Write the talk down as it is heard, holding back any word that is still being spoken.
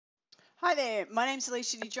Hi there, my name's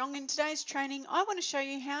Alicia DeJong. In today's training, I want to show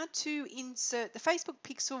you how to insert the Facebook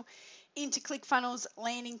pixel into Clickfunnels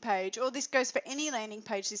landing page, or this goes for any landing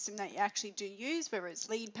page system that you actually do use, whether it's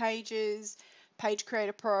lead pages, Page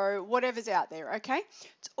Creator Pro, whatever's out there, okay?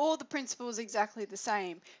 It's all the principles exactly the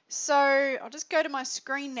same. So I'll just go to my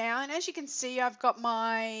screen now, and as you can see, I've got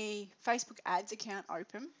my Facebook ads account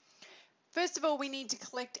open. First of all, we need to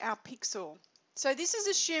collect our pixel. So this is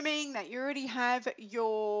assuming that you already have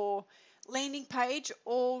your landing page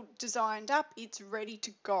all designed up, it's ready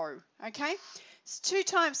to go, okay? It's two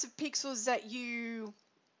types of pixels that you've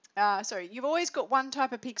always got one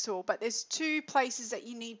type of pixel, but there's two places that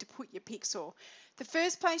you need to put your pixel. The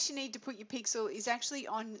first place you need to put your pixel is actually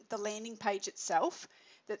on the landing page itself,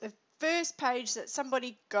 that the first page that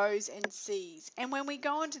somebody goes and sees. And when we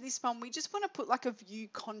go onto this one, we just want to put like a view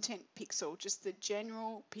content pixel, just the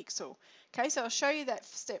general pixel. Okay, so I'll show you that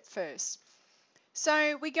step first.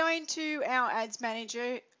 So we go into our ads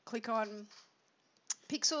manager, click on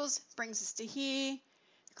pixels, brings us to here.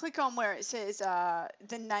 Click on where it says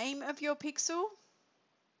the name of your pixel.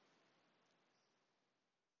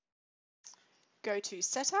 Go to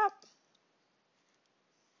setup.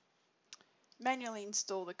 Manually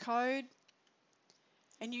install the code.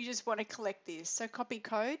 And you just want to collect this. So copy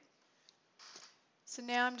code. So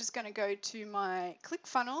now I'm just going to go to my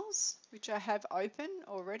Clickfunnels, which I have open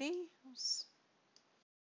already.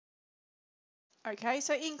 Okay,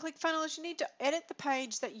 so in Clickfunnels, you need to edit the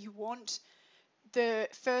page that you want the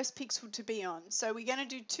first pixel to be on. So we're going to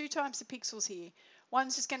do two types of pixels here.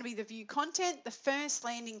 One's just going to be the view content, the first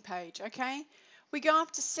landing page, okay? We go up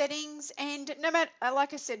to settings, and no matter,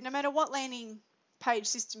 like I said, no matter what landing page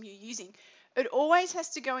system you're using, it always has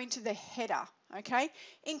to go into the header, okay?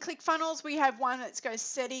 In Clickfunnels, we have one that goes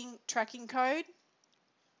setting tracking code,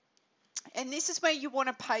 and this is where you want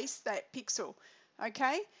to paste that pixel,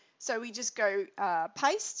 okay? So we just go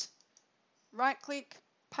paste, right click,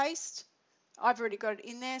 paste. I've already got it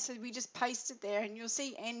in there, so we just paste it there and you'll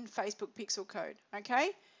see end Facebook pixel code,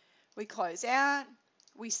 okay? We close out,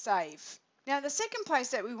 we save. Now the second place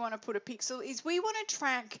that we want to put a pixel is we want to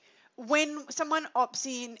track when someone opts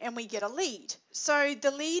in and we get a lead. So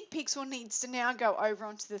the lead pixel needs to now go over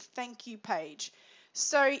onto the thank you page.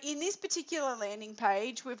 So in this particular landing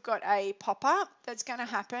page, we've got a pop-up that's going to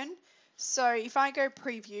happen. So if I go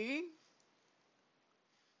preview,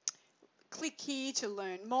 click here to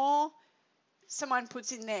learn more, someone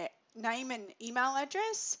puts in their name and email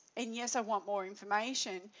address, and yes, I want more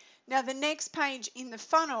information. Now the next page in the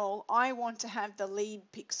funnel, I want to have the lead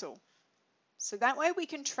pixel. So that way we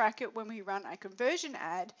can track it when we run a conversion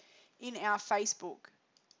ad in our Facebook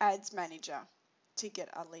Ads Manager to get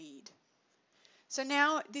a lead. So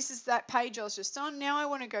now this is that page I was just on. Now I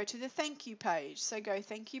want to go to the thank you page. So go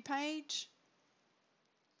thank you page,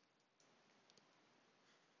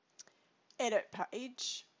 edit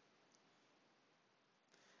page.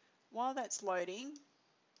 While that's loading,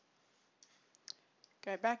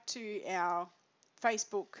 go back to our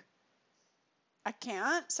Facebook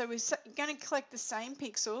account. So we're going to collect the same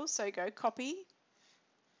pixel. So go copy,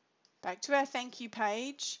 back to our thank you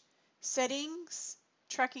page, settings,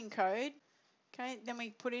 tracking code. Okay, then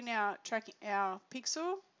we put in our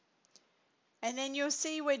pixel, and then you'll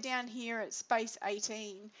see we're down here at space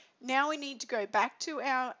 18. Now we need to go back to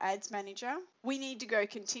our ads manager. We need to go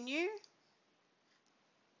continue.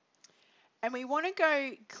 And we want to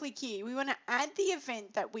go click here. We want to add the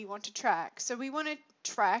event that we want to track. So we want to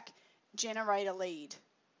track generate a lead.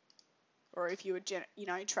 Or if you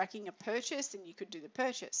were tracking a purchase, then you could do the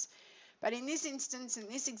purchase. But in this instance, in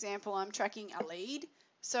this example, I'm tracking a lead.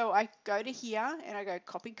 So I go to here and I go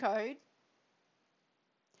copy code.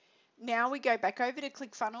 Now we go back over to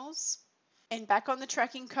Clickfunnels, and back on the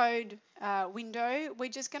tracking code window,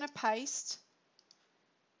 we're just going to paste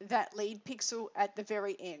that lead pixel at the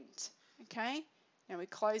very end. Okay, now we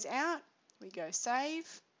close out, we go save,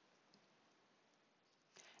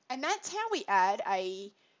 and that's how we add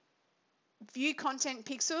a view content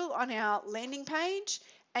pixel on our landing page,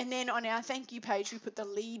 and then on our thank you page we put the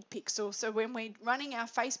lead pixel, so when we're running our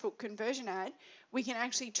Facebook conversion ad we can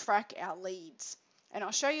actually track our leads, and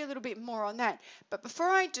I'll show you a little bit more on that. But before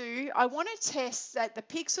I do, I want to test that the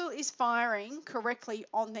pixel is firing correctly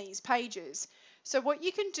on these pages. So what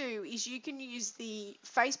you can do is you can use the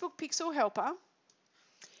Facebook Pixel Helper.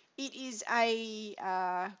 It is a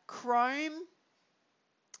Chrome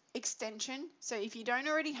extension. So if you don't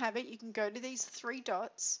already have it, you can go to these three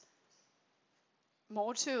dots,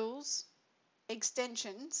 more tools,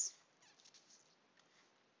 extensions,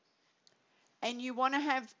 and you want to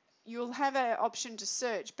have, you'll have an option to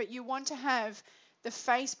search, but you want to have the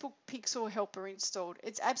Facebook Pixel Helper installed.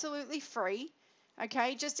 It's absolutely free.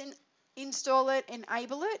 Okay, just install it,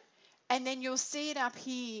 enable it, and then you'll see it up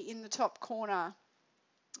here in the top corner.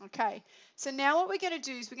 Okay, so now what we're going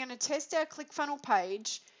to do is we're going to test our ClickFunnels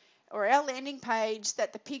page or our landing page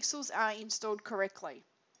that the pixels are installed correctly.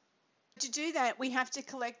 To do that, we have to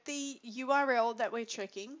collect the URL that we're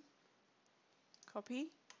checking, copy.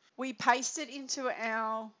 We paste it into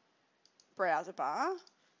our browser bar,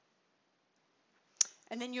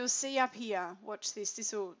 and then you'll see up here, watch this,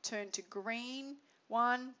 this will turn to green.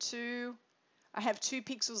 1, 2, I have 2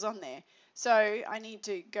 pixels on there. So I need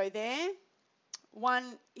to go there. One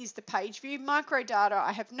is the page view. Microdata,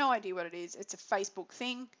 I have no idea what it is. It's a Facebook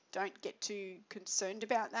thing. Don't get too concerned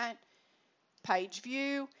about that. Page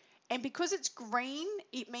view. And because it's green,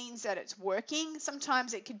 it means that it's working.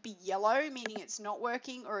 Sometimes it could be yellow, meaning it's not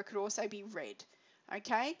working, or it could also be red.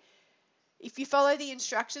 Okay? If you follow the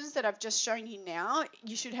instructions that I've just shown you now,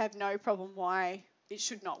 you should have no problem why it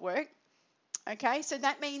should not work. Okay, so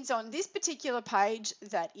that means on this particular page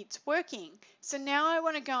that it's working. So now I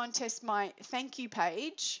want to go and test my thank you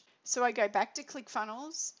page. So I go back to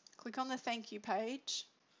ClickFunnels, click on the thank you page.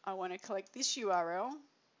 I want to collect this URL,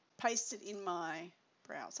 paste it in my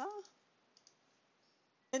browser.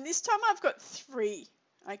 And this time I've got 3,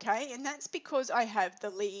 okay, and that's because I have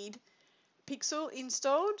the lead pixel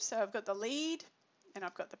installed. So I've got the lead and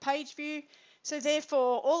I've got the page view. So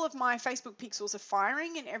therefore, all of my Facebook pixels are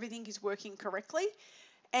firing and everything is working correctly.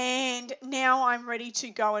 And now I'm ready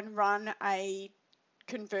to go and run a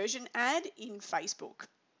conversion ad in Facebook.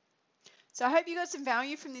 So I hope you got some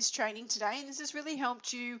value from this training today, and this has really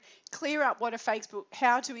helped you clear up what a Facebook,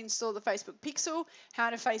 how to install the Facebook pixel,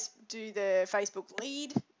 how to do the Facebook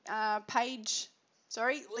lead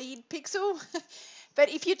lead pixel. But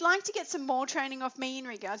if you'd like to get some more training off me in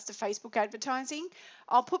regards to Facebook advertising,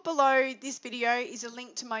 I'll put below this video is a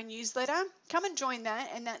link to my newsletter. Come and join that,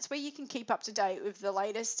 and that's where you can keep up to date with the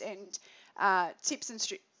latest and tips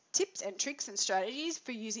and tricks and strategies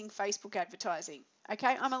for using Facebook advertising.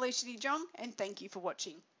 Okay, I'm Alicia De Jong, and thank you for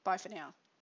watching. Bye for now.